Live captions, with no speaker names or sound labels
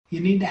You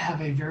need to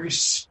have a very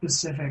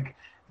specific,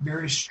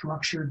 very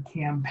structured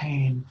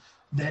campaign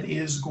that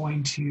is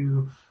going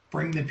to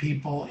bring the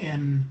people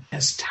in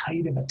as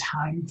tight of a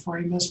time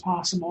frame as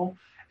possible,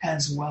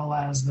 as well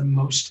as the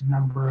most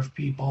number of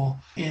people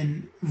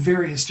in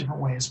various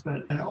different ways,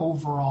 but an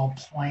overall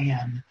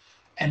plan,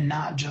 and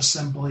not just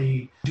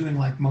simply doing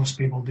like most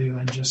people do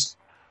and just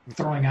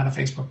throwing out a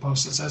Facebook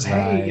post that says,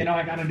 hey,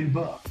 I got a new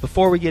book.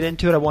 Before we get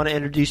into it, I want to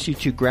introduce you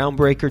to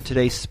Groundbreaker,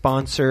 today's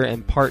sponsor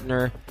and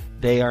partner.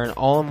 They are an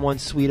all-in-one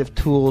suite of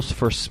tools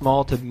for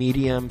small to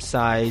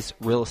medium-sized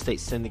real estate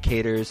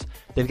syndicators.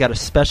 They've got a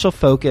special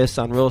focus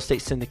on real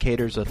estate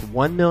syndicators with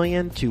 1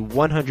 million to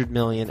 100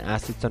 million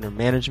assets under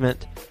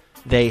management.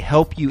 They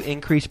help you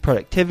increase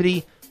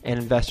productivity and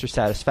investor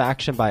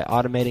satisfaction by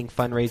automating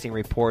fundraising,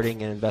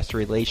 reporting, and investor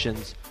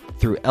relations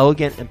through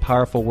elegant and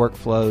powerful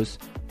workflows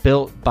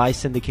built by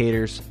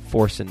syndicators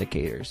for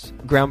syndicators.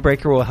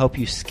 Groundbreaker will help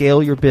you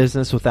scale your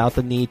business without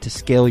the need to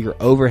scale your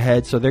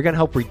overhead. So they're going to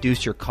help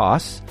reduce your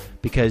costs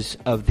because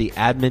of the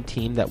admin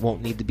team that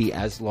won't need to be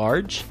as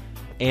large.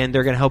 And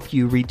they're going to help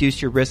you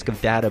reduce your risk of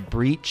data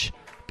breach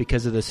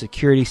because of the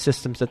security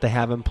systems that they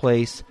have in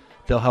place.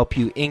 They'll help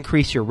you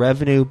increase your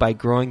revenue by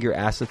growing your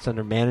assets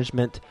under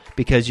management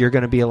because you're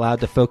going to be allowed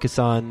to focus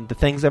on the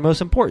things that are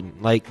most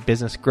important, like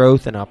business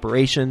growth and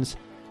operations,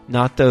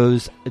 not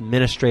those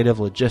administrative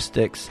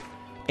logistics.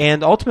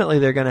 And ultimately,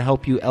 they're going to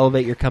help you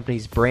elevate your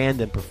company's brand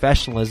and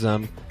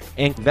professionalism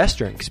and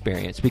investor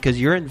experience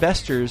because your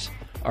investors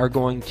are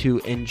going to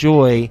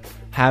enjoy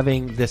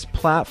having this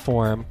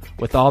platform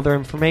with all their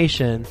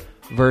information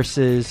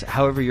versus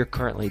however you're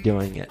currently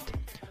doing it.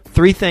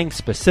 3 things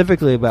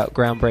specifically about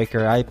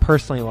Groundbreaker I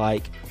personally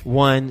like.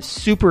 1,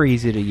 super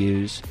easy to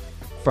use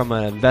from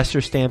an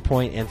investor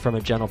standpoint and from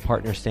a general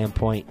partner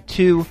standpoint.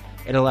 2,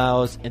 it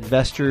allows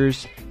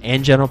investors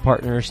and general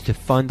partners to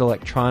fund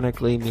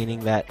electronically, meaning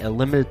that a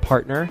limited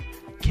partner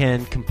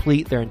can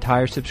complete their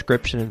entire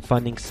subscription and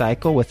funding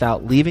cycle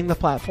without leaving the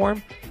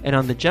platform. And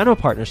on the general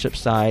partnership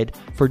side,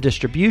 for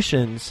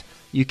distributions,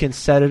 you can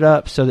set it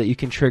up so that you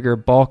can trigger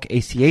bulk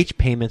ACH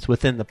payments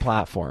within the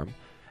platform.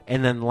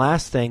 And then the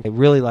last thing I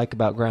really like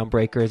about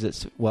Groundbreaker is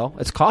it's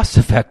cost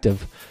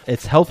effective.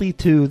 It's healthy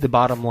to the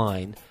bottom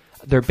line.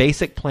 Their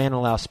basic plan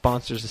allows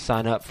sponsors to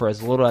sign up for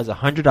as little as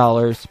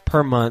 $100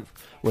 per month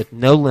with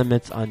no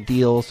limits on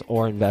deals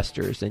or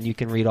investors. And you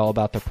can read all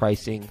about the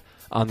pricing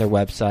on their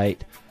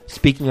website.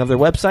 Speaking of their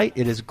website,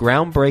 it is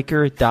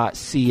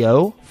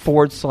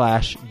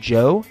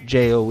groundbreaker.co/Joe,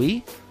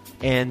 Joe.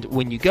 And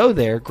when you go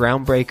there,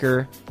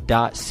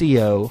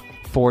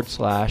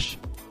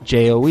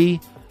 groundbreaker.co/Joe,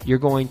 you're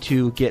going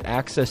to get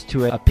access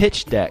to a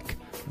pitch deck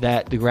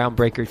that the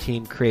Groundbreaker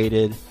team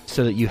created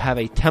so that you have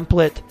a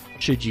template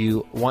should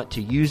you want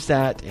to use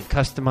that and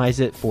customize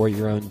it for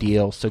your own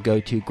deal. So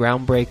go to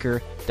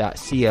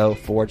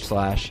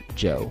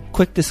groundbreaker.co/Joe.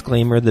 Quick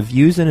disclaimer, the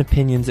views and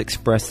opinions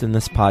expressed in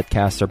this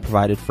podcast are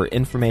provided for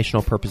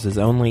informational purposes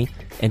only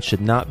and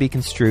should not be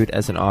construed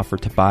as an offer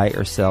to buy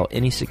or sell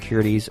any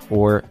securities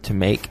or to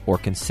make or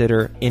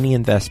consider any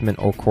investment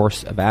or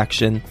course of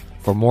action.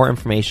 For more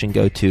information,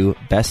 go to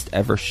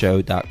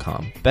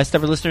bestevershow.com. Best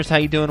Ever listeners, how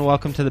you doing?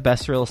 Welcome to the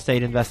Best Real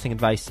Estate Investing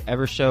Advice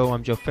Ever Show.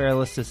 I'm Joe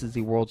Fairless. This is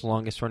the world's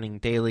longest running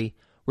daily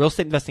real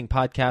estate investing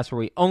podcast where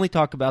we only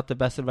talk about the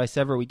best advice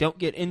ever. We don't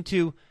get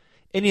into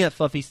any of that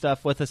fluffy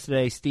stuff. With us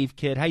today, Steve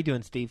Kidd. How you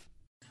doing, Steve?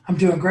 I'm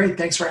doing great.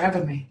 Thanks for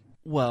having me.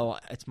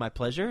 Well, it's my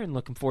pleasure and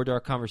looking forward to our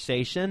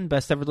conversation.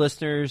 Best Ever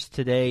listeners,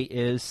 today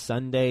is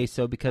Sunday.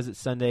 So because it's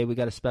Sunday, we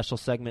got a special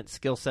segment,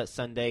 Skill Set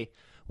Sunday,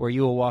 where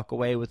you will walk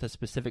away with a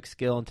specific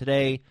skill. And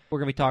today we're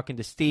going to be talking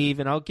to Steve,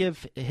 and I'll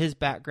give his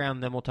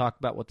background, then we'll talk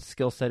about what the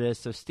skill set is.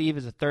 So Steve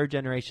is a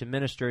third-generation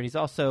minister, and he's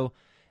also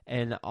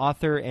an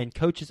author and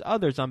coaches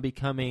others on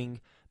becoming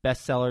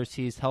bestsellers.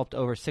 He's helped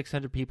over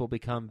 600 people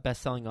become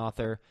best-selling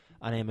author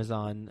on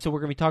Amazon. So we're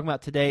going to be talking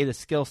about today, the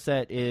skill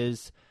set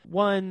is,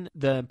 1,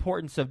 the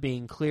importance of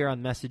being clear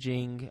on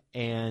messaging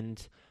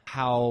and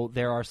how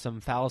there are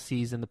some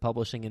fallacies in the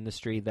publishing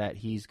industry that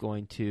he's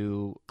going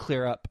to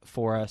clear up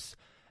for us.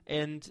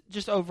 And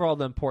just overall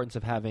the importance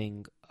of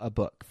having a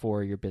book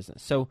for your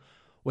business. So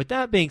with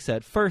that being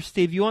said, first,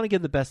 Steve, you want to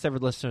give the Best Ever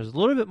listeners a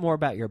little bit more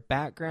about your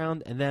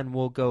background, and then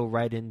we'll go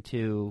right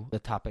into the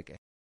topic.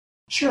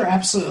 Sure,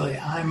 absolutely.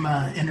 I'm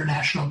an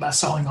international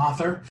best-selling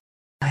author.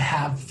 I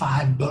have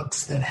 5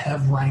 books that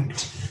have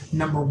ranked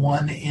number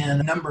 1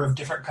 in a number of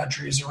different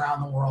countries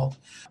around the world.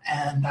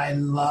 And I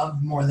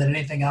love more than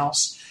anything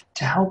else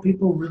to help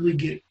people really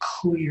get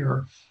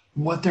clear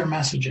what their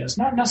message is.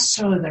 Not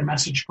necessarily their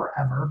message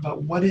forever,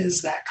 but what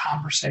is that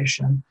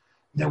conversation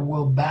that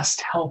will best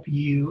help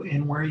you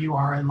in where you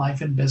are in life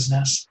and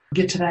business,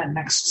 get to that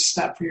next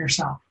step for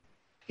yourself.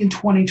 In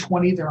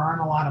 2020, there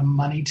aren't a lot of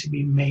money to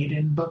be made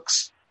in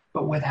books,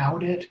 but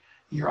without it,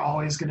 you're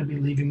always going to be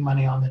leaving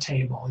money on the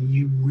table.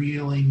 You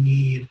really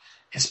need,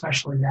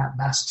 especially that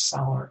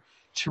bestseller,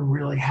 to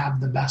really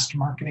have the best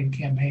marketing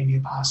campaign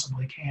you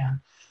possibly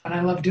can. And I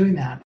love doing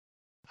that.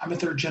 I'm a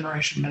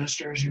third-generation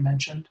minister, as you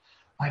mentioned.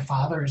 My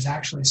father is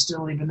actually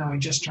still, even though he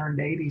just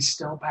turned 80,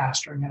 still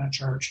pastoring in a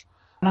church.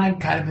 And I'm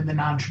kind of in the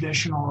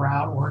non-traditional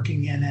route,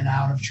 working in and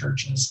out of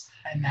churches.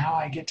 And now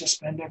I get to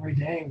spend every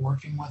day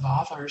working with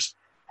authors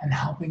and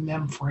helping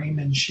them frame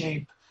and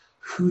shape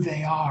who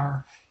they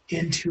are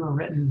into a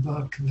written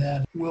book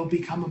that will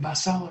become a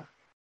bestseller.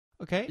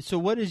 Okay, so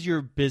what is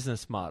your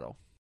business model?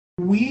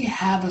 We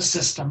have a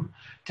system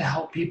to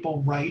help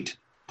people write,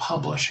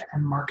 publish,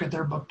 and market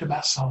their book to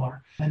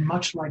bestseller. And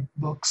much like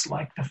books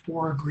like The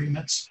Four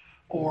Agreements,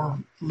 or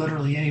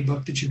literally any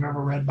book that you've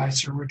ever read by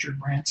Sir Richard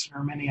Branson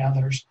or many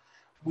others,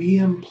 we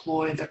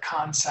employ the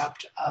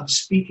concept of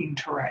speaking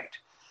to write.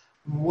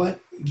 What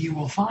you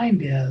will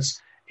find is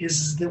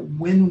that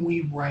when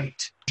we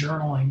write,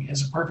 journaling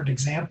is a perfect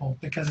example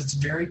because it's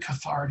very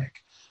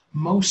cathartic.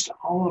 Most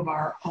all of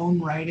our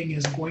own writing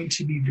is going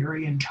to be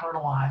very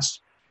internalized.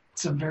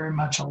 It's very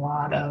much a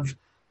lot of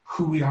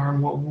who we are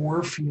and what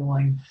we're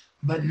feeling,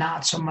 but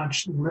not so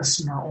much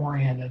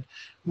listener-oriented.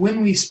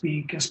 When we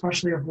speak,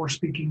 especially if we're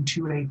speaking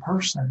to a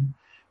person,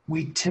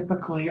 we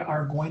typically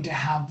are going to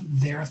have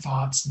their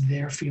thoughts,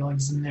 their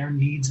feelings, and their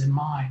needs in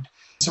mind.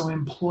 So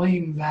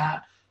employing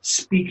that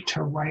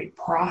speak-to-write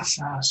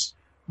process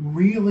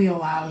really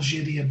allows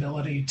you the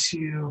ability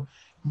to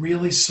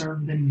really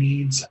serve the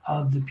needs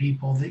of the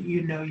people that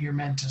you know you're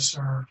meant to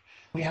serve.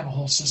 We have a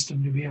whole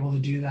system to be able to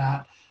do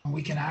that.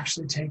 We can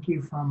actually take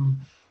you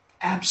from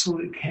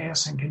absolute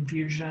chaos and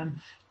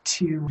confusion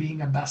to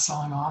being a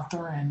best-selling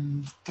author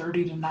in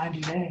 30 to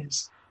 90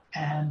 days.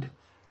 And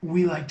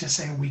we like to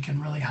say we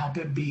can really help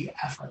it be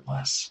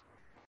effortless.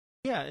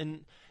 Yeah,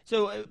 and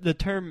so the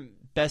term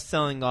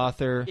best-selling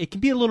author, it can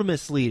be a little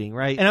misleading,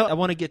 right? And I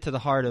want to get to the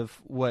heart of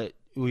what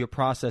your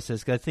process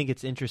is because I think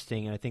it's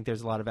interesting and I think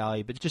there's a lot of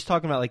value. But just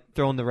talking about like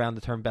throwing around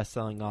the term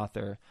best-selling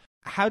author,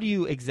 how do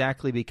you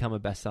exactly become a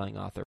best-selling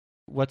author?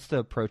 What's the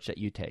approach that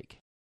you take?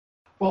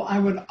 Well, I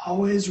would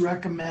always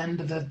recommend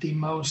that the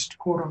most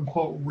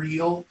quote-unquote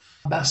real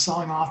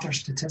best-selling author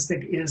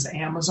statistic is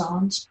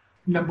Amazon's.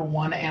 Number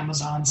one,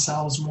 Amazon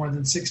sells more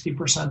than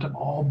 60% of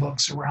all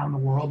books around the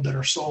world that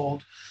are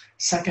sold.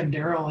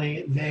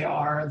 Secondarily, they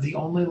are the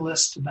only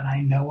list that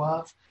I know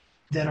of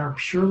that are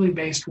purely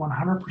based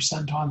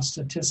 100% on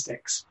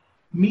statistics,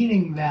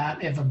 meaning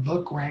that if a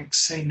book ranks,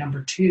 say,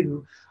 number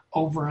 2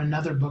 over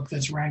another book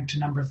that's ranked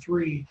number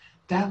 3,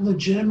 that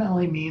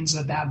legitimately means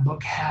that that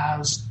book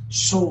has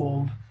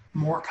sold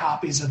more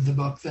copies of the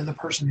book than the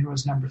person who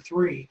was number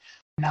 3.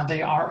 Now,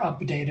 they are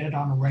updated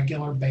on a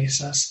regular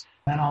basis,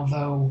 and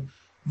although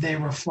they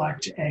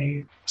reflect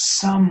a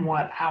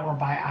somewhat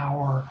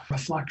hour-by-hour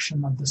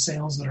reflection of the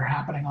sales that are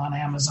happening on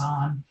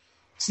Amazon,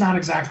 it's not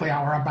exactly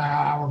hour by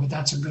hour, but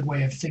that's a good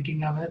way of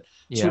thinking of it.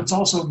 Yeah. So it's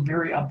also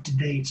very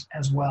up-to-date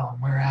as well,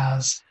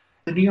 whereas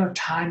the New York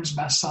Times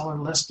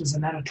bestseller list is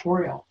an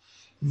editorial.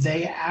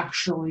 They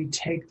actually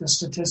take the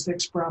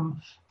statistics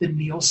from the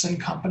Nielsen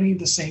Company,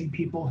 the same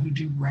people who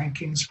do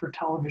rankings for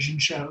television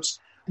shows.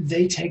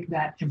 They take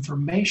that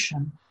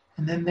information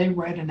and then they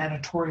write an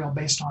editorial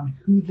based on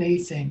who they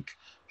think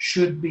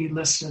should be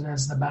listed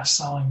as the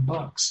best-selling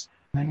books.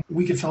 And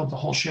we could fill up the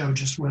whole show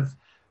just with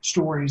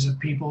stories of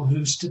people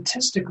who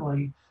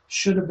statistically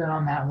should have been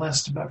on that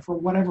list, but for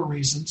whatever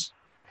reasons,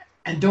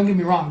 and don't get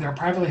me wrong, they're a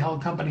privately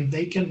held company,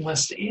 they can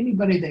list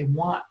anybody they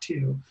want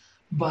to,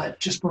 but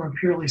just from a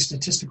purely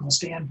statistical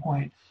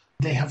standpoint,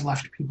 they have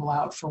left people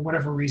out for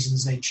whatever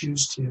reasons they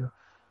choose to.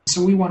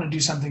 So we want to do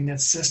something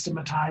that's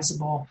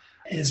systematizable,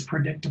 is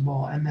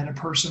predictable, and that a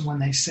person, when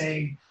they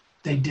say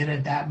they did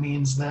it, that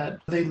means that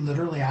they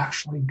literally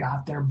actually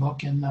got their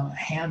book in the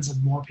hands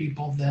of more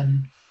people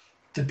than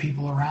the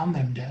people around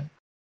them did.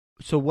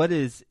 So what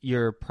is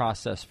your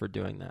process for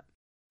doing that?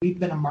 We've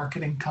been a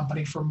marketing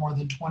company for more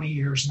than 20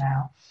 years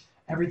now.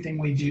 Everything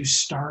we do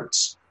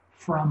starts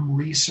from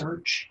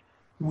research.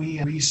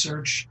 We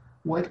research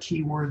what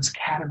keywords,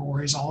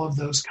 categories, all of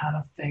those kind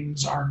of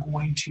things are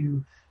going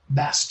to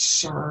best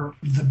serve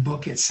the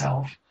book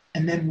itself.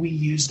 And then we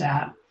use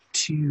that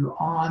to,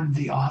 on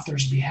the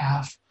author's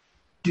behalf,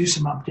 do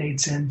some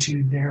updates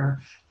into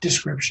their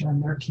description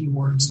and their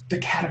keywords, the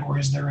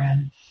categories they're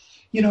in.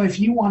 You know, if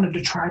you wanted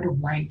to try to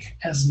rank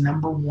as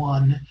number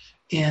 1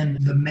 in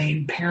the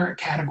main parent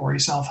category,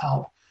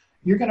 self-help,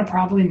 you're going to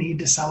probably need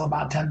to sell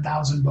about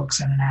 10,000 books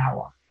in an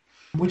hour,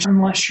 which,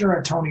 unless you're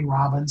a Tony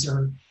Robbins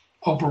or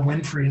Oprah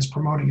Winfrey is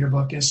promoting your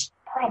book, is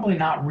probably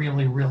not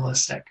really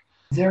realistic.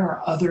 There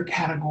are other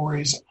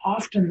categories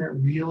often that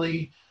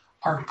really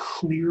are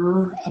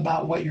clearer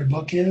about what your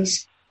book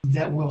is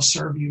that will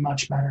serve you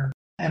much better.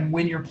 And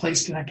when you're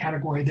placed in a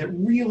category that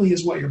really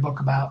is what your book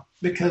about,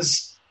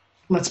 because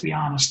let's be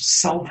honest,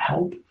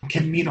 self-help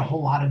can mean a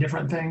whole lot of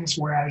different things,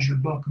 whereas your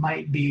book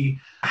might be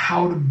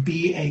how to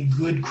be a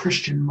good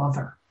Christian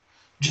mother,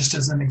 just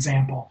as an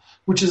example,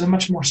 which is a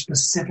much more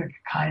specific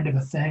kind of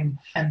a thing.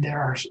 And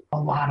there are a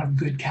lot of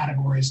good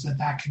categories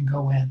that can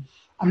go in.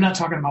 I'm not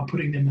talking about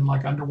putting them in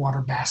like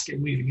underwater basket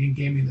weaving and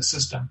gaming the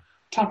system. I'm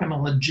talking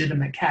a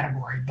legitimate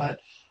category,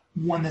 but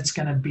one that's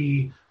going to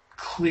be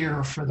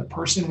clear for the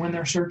person when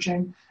they're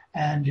searching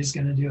and is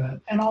going to do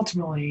it. And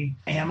ultimately,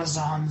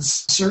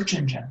 Amazon's search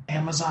engine.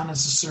 Amazon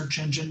is a search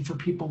engine for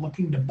people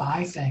looking to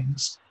buy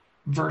things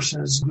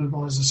versus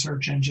Google as a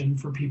search engine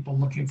for people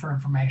looking for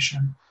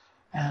information.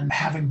 And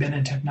having been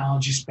in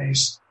technology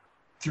space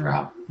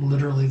throughout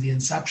literally the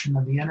inception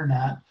of the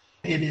internet,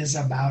 it is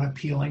about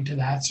appealing to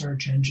that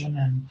search engine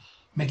and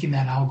making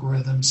that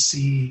algorithm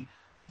see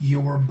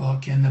your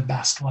book in the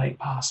best light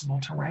possible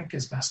to rank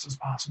as best as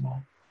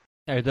possible.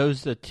 Are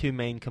those the two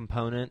main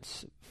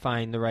components?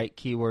 Find the right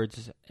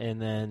keywords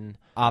and then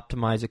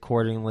optimize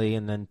accordingly,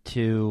 and then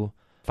two,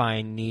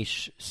 find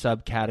niche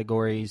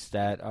subcategories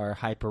that are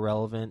hyper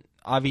relevant.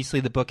 Obviously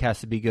the book has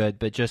to be good,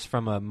 but just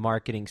from a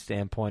marketing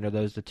standpoint, are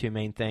those the two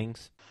main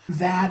things?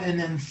 That, and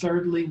then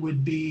thirdly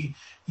would be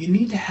you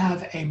need to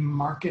have a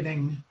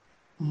marketing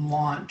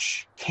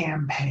launch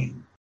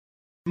campaign.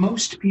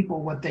 Most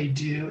people, what they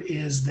do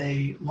is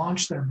they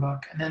launch their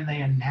book and then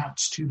they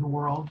announce to the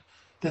world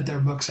that their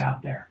book's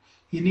out there.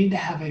 You need to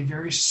have a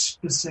very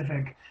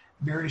specific,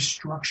 very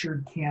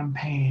structured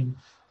campaign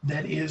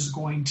that is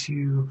going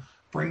to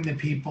bring the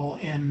people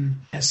in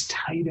as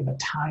tight of a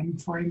time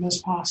frame as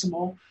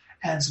possible,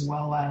 as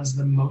well as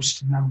the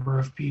most number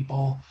of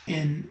people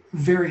in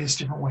various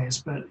different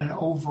ways, but an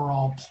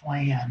overall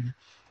plan,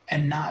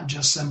 and not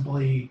just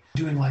simply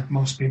doing like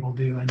most people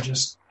do and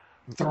just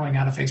throwing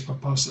out a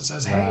Facebook post that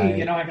says, hey,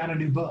 Right. I got a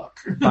new book.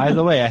 By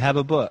the way, I have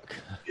a book.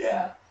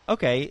 Yeah.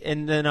 Okay,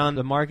 and then on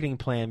the marketing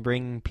plan,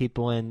 bringing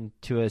people in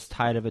to as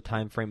tight of a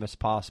time frame as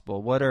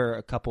possible. What are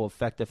a couple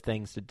effective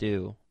things to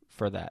do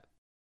for that?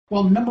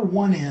 Well, number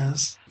one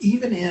is,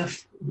 even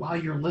if while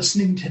you're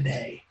listening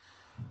today,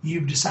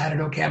 you've decided,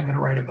 okay, I'm going to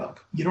write a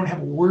book. You don't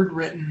have a word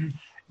written,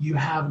 you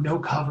have no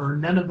cover,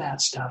 none of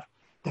that stuff.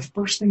 The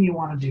first thing you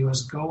want to do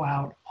is go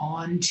out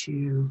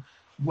onto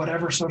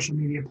whatever social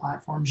media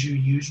platforms you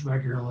use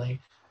regularly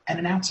and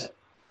announce it.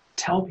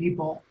 Tell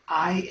people,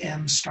 I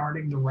am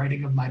starting the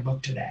writing of my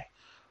book today.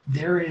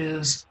 There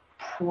is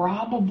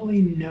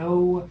probably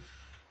no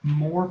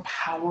more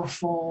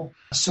powerful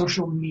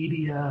social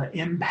media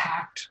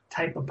impact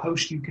type of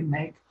post you can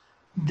make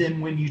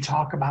than when you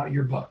talk about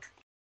your book.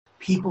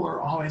 People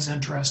are always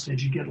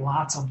interested. You get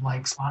lots of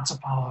likes, lots of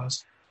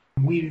follows.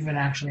 We've even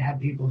actually had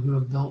people who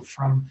have built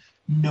from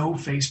no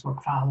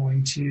Facebook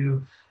following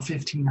to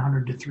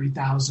 1,500 to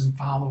 3,000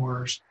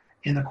 followers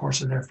in the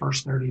course of their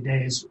first 30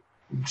 days,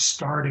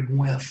 starting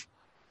with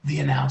the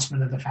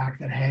announcement of the fact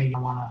that, hey, I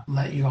want to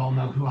let you all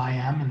know who I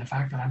am and the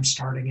fact that I'm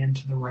starting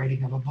into the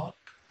writing of a book.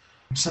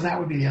 So that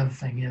would be the other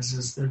thing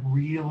is that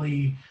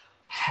really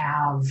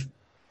have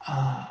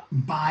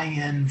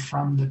buy-in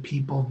from the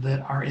people that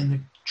are in the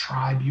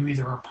tribe you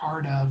either are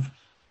part of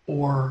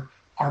or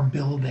are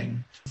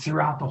building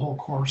throughout the whole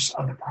course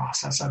of the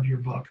process of your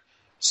book,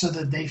 so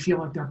that they feel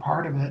like they're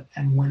part of it.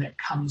 And when it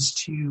comes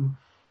to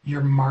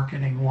your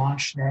marketing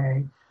launch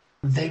day,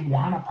 they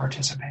want to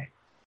participate.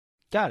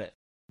 Got it.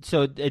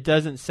 So it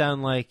doesn't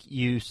sound like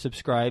you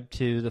subscribe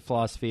to the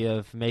philosophy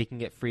of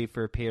making it free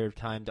for a period of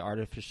time to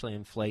artificially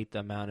inflate the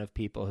amount of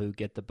people who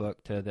get the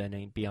book to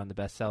then be on the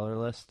bestseller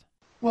list?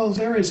 Well,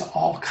 there is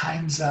all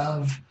kinds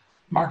of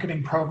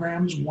marketing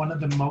programs. One of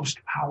the most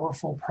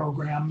powerful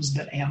programs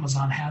that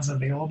Amazon has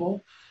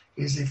available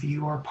is if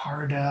you are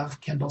part of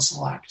Kindle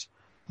Select.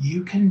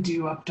 You can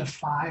do up to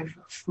 5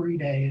 free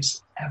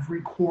days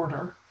every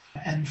quarter.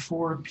 And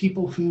for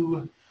people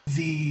who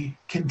the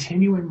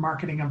continuing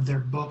marketing of their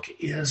book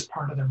is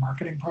part of their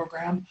marketing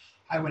program,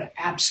 I would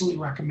absolutely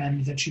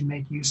recommend that you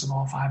make use of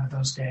all 5 of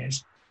those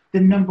days. The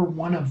number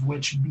one of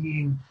which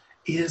being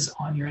is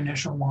on your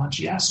initial launch.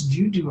 Yes,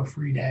 do a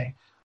free day.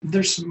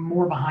 There's some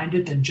more behind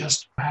it than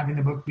just having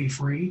the book be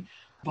free,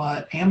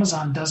 but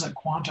Amazon doesn't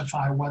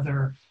quantify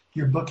whether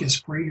your book is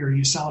free or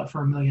you sell it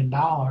for $1 million.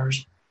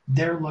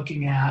 They're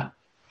looking at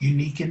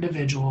unique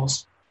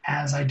individuals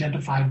as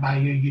identified by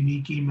your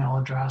unique email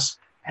address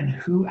and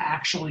who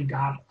actually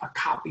got a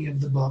copy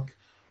of the book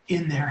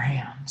in their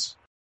hands.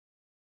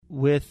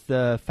 With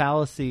the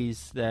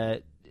fallacies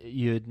that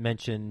you had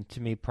mentioned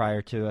to me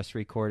prior to us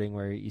recording,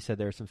 where you said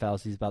there are some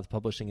fallacies about the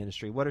publishing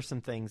industry, what are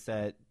some things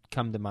that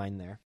come to mind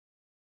there?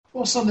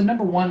 Well, so the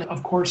number one,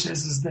 of course,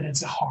 is that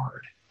it's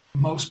hard.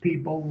 Most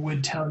people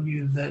would tell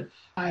you that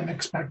I'm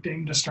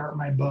expecting to start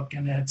my book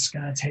and it's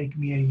going to take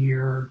me a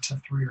year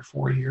to 3 or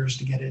 4 years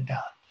to get it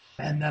done,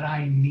 and that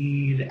I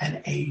need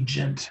an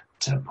agent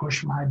to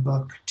push my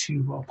book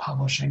to a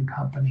publishing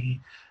company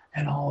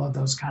and all of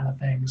those kind of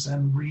things.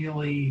 And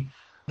really,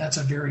 that's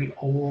a very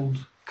old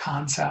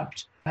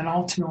concept. And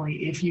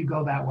ultimately, if you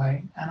go that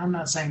way, and I'm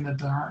not saying that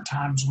there aren't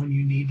times when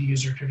you need to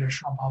use your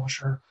traditional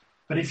publisher,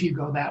 but if you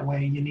go that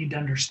way, you need to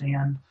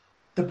understand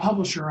the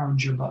publisher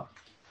owns your book.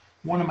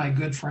 One of my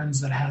good friends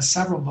that has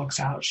several books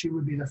out, she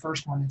would be the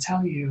first one to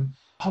tell you,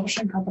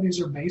 publishing companies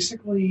are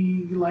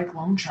basically like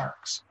loan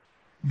sharks.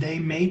 They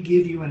may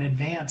give you an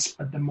advance,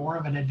 but the more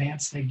of an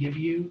advance they give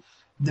you,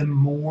 the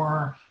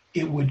more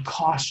it would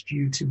cost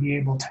you to be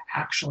able to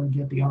actually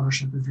get the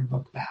ownership of your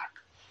book back.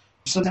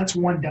 So that's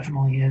one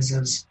definitely is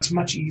it's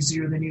much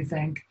easier than you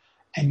think,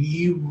 and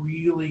you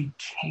really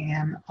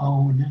can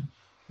own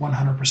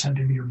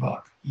 100% of your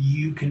book.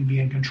 You can be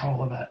in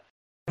control of it.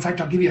 In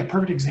fact, I'll give you a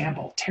perfect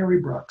example. Terry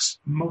Brooks.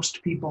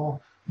 Most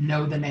people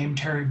know the name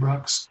Terry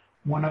Brooks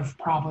one of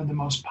probably the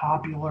most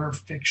popular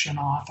fiction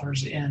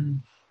authors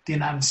in the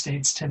United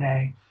States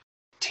today.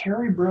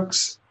 Terry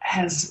Brooks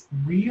has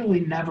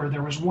really never,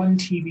 there was one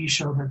TV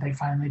show that they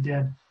finally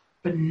did,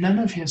 but none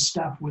of his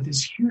stuff, with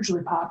as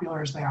hugely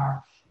popular as they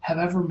are, have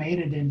ever made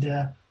it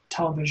into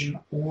television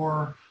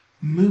or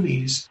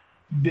movies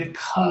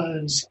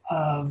because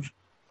of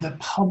the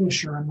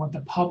publisher and what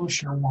the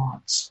publisher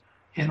wants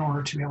in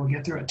order to be able to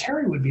get through it.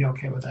 Terry would be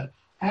okay with it.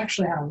 I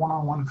actually had a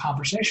one-on-one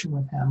conversation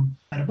with him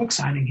at a book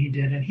signing he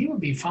did, and he would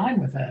be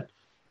fine with it.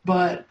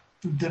 But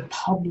the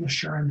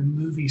publisher and the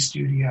movie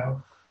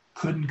studio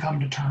couldn't come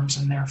to terms,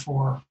 and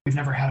therefore we've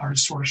never had our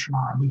source from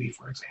our movie,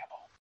 for example.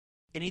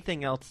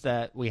 Anything else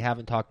that we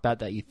haven't talked about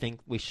that you think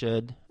we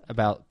should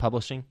about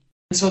publishing?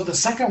 So the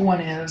second one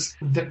is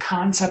the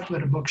concept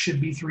that a book should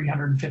be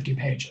 350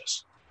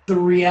 pages. The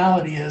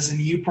reality is,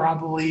 and you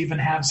probably even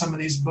have some of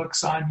these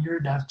books on your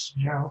desk,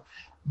 Joe,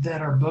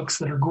 that are books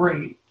that are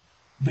great,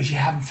 but you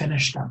haven't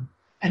finished them.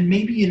 And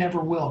maybe you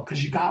never will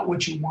because you got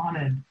what you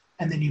wanted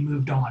and then you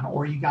moved on,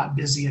 or you got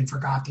busy and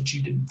forgot that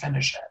you didn't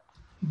finish it.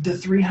 The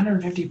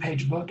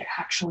 350-page book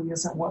actually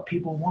isn't what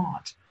people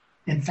want.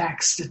 In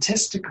fact,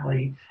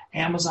 statistically,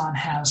 Amazon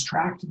has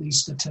tracked these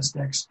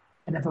statistics,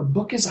 and if a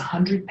book is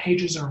 100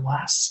 pages or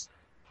less,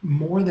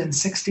 more than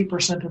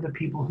 60% of the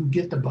people who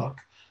get the book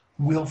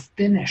will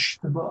finish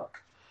the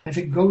book. If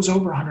it goes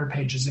over 100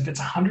 pages, if it's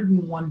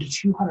 101 to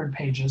 200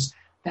 pages,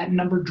 that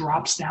number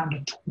drops down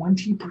to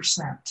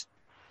 20%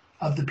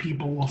 of the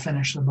people will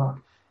finish the book.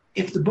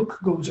 If the book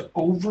goes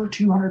over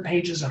 200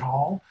 pages at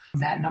all,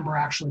 that number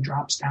actually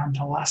drops down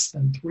to less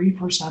than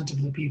 3%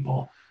 of the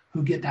people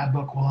who get that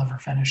book will ever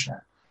finish it.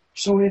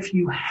 So if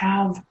you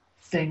have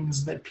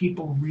things that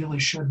people really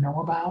should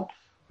know about,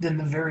 then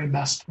the very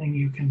best thing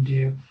you can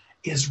do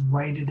is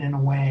write it in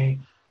a way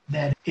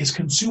that is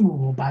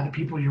consumable by the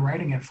people you're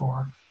writing it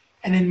for.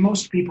 And in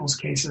most people's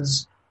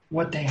cases,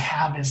 what they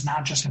have is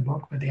not just a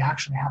book, but they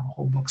actually have a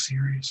whole book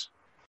series.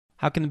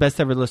 How can the Best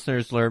Ever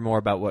listeners learn more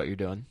about what you're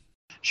doing?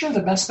 Sure,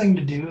 the best thing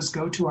to do is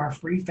go to our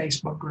free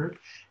Facebook group.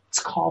 It's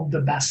called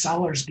the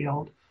Bestsellers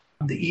Guild.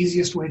 The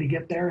easiest way to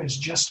get there is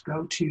just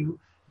go to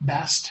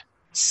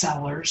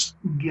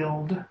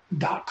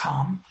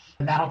bestsellersguild.com,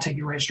 and that'll take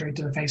you right straight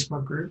to the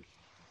Facebook group.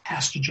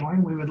 Ask to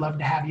join. We would love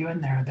to have you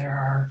in there. There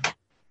are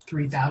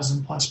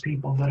 3,000 plus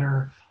people that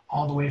are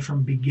all the way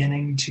from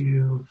beginning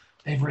to,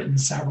 they've written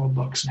several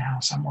books now,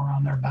 somewhere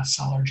on their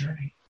bestseller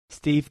journey.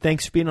 Steve,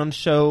 thanks for being on the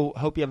show.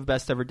 Hope you have a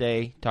best ever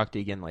day. Talk to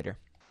you again later.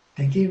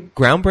 Thank you.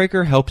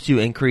 Groundbreaker helps you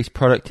increase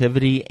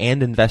productivity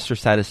and investor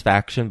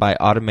satisfaction by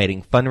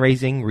automating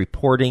fundraising,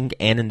 reporting,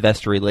 and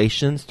investor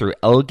relations through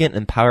elegant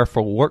and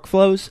powerful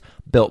workflows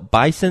built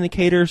by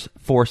syndicators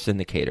for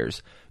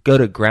syndicators. Go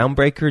to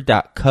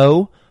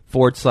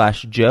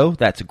groundbreaker.co/Joe.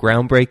 That's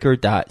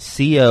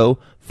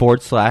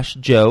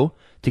groundbreaker.co/Joe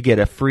to get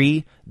a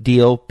free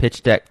deal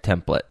pitch deck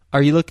template.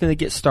 Are you looking to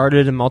get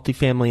started in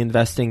multifamily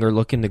investing or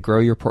looking to grow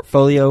your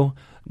portfolio?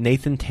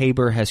 Nathan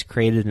Tabor has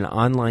created an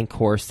online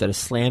course that is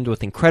slammed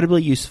with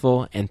incredibly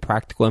useful and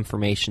practical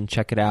information.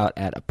 Check it out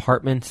at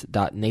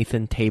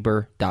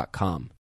apartments.nathantabor.com.